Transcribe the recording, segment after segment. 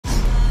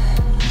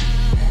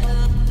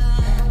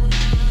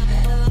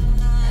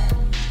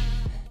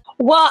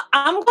Well,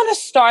 I'm going to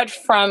start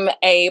from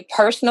a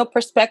personal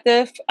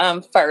perspective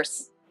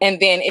first, and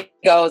then it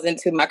goes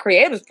into my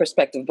creative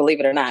perspective,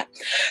 believe it or not.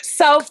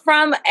 So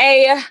from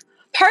a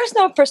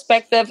personal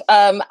perspective,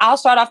 I'll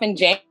start off in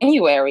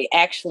January,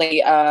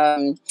 actually.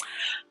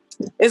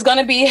 It's going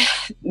to be,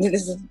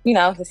 this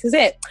is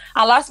it.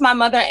 I lost my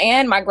mother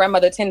and my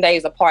grandmother 10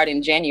 days apart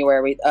in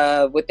January,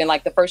 within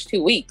like the first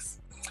 2 weeks.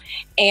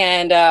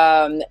 And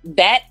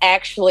that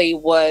actually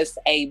was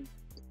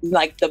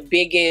the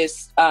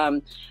biggest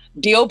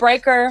deal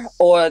breaker,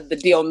 or the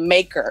deal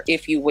maker,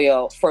 if you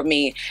will, for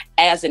me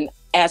as an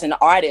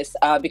artist,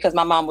 because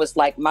my mom was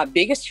like my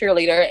biggest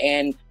cheerleader,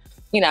 and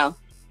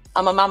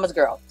I'm a mama's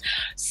girl.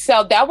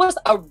 So that was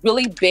a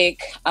really big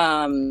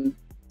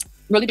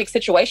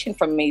situation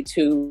for me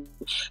to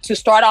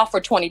start off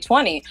for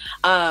 2020.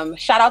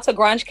 Shout out to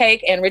Grunge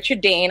Cake and Richard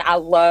Dean.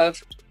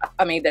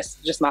 That's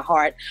just my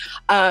heart.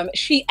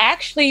 She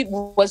actually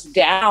was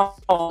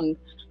down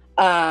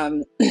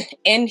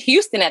in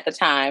Houston at the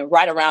time,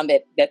 right around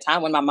that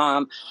time when my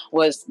mom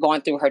was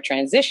going through her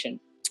transition.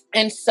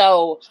 And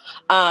so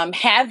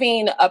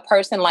having a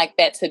person like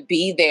that to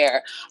be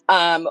there,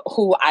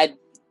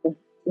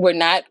 we're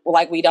not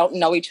like, we don't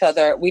know each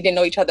other. We didn't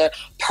know each other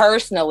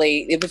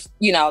personally. It was,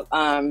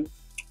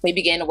 we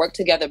began to work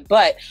together.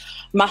 But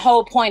my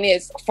whole point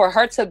is for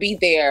her to be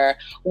there,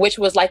 which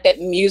was like that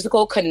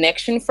musical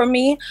connection for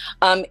me.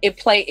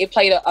 It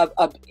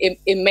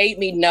made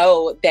me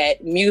know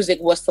that music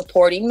was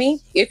supporting me,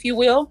 if you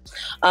will.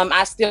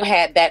 I still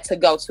had that to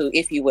go to,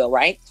 if you will,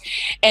 right?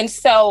 And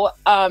so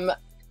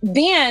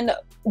then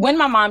when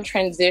my mom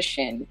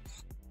transitioned,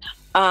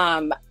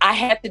 I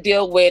had to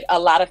deal with a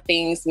lot of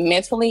things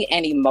mentally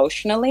and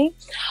emotionally.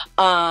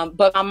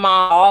 But my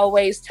mom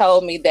always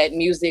told me that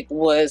music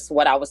was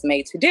what I was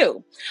made to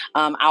do.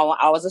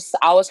 I was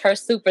her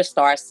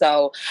superstar.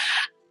 So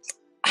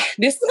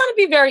this is going to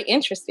be very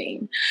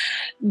interesting.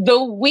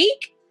 The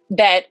week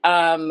that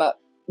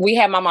we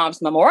had my mom's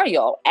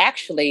memorial,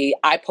 actually,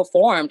 I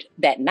performed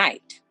that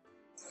night.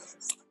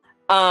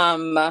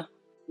 The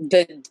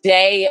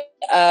day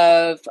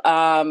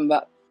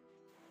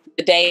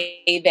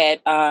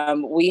that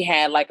we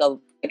had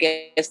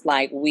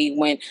we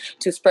went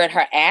to spread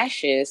her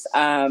ashes,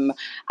 I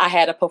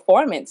had a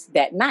performance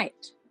that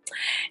night.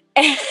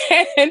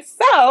 And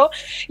so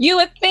you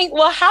would think,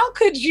 well, how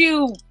could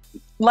you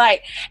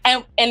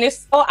and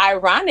it's so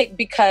ironic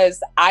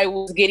because I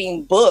was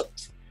getting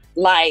booked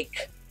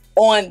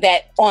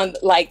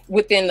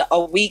within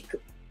a week,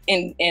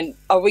 in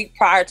a week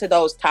prior to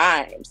those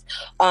times,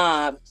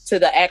 to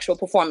the actual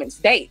performance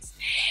dates.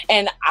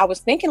 And I was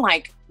thinking,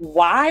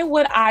 why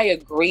would I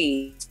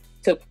agree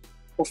to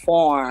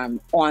perform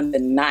on the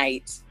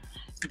night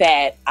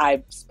that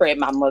I spread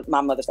my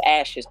mother's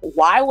ashes?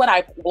 Why would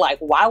I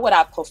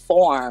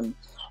perform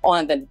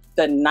on the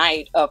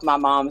night of my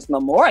mom's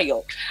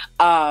memorial?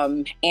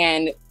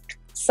 And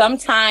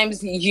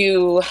sometimes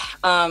you,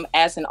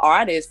 as an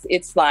artist,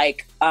 it's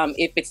like,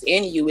 if it's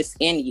in you, it's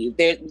in you.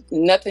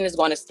 Nothing is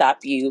going to stop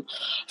you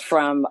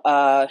from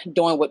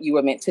doing what you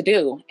were meant to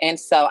do. And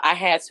so I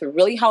had to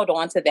really hold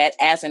on to that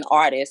as an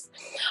artist,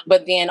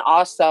 but then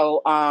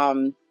also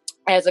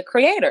as a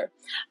creator.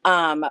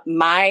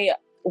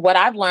 What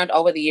I've learned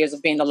over the years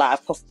of being a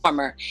live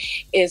performer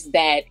is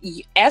that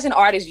as an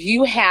artist,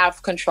 you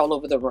have control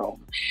over the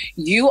room.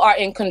 You are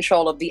in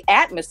control of the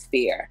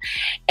atmosphere.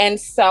 And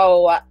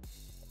so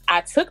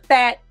I took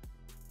that,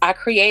 I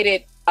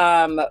created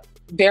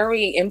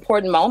very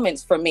important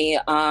moments for me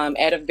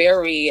at a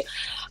very,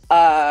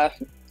 at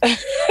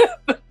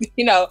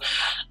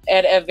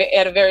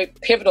a very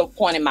pivotal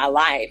point in my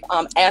life,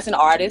 as an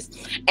artist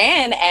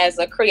and as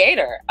a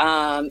creator,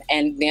 and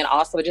then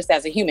also just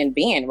as a human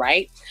being,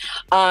 right?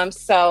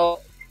 So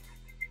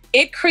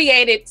it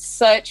created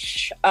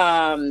such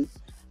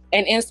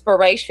an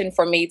inspiration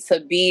for me to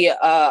be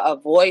a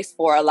voice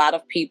for a lot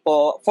of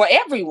people, for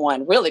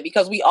everyone, really,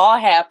 because we all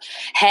have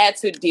had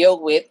to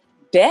deal with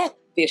death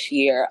this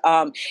year,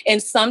 in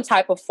some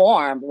type of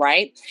form,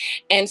 right?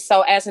 And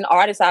so as an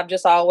artist, I've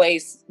just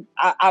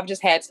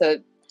had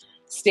to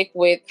stick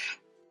with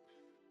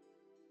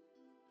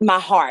my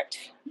heart,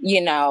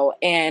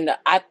 and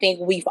I think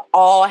we've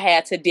all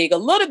had to dig a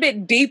little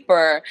bit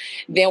deeper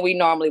than we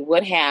normally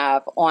would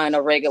have on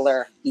a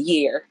regular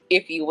year,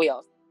 if you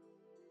will.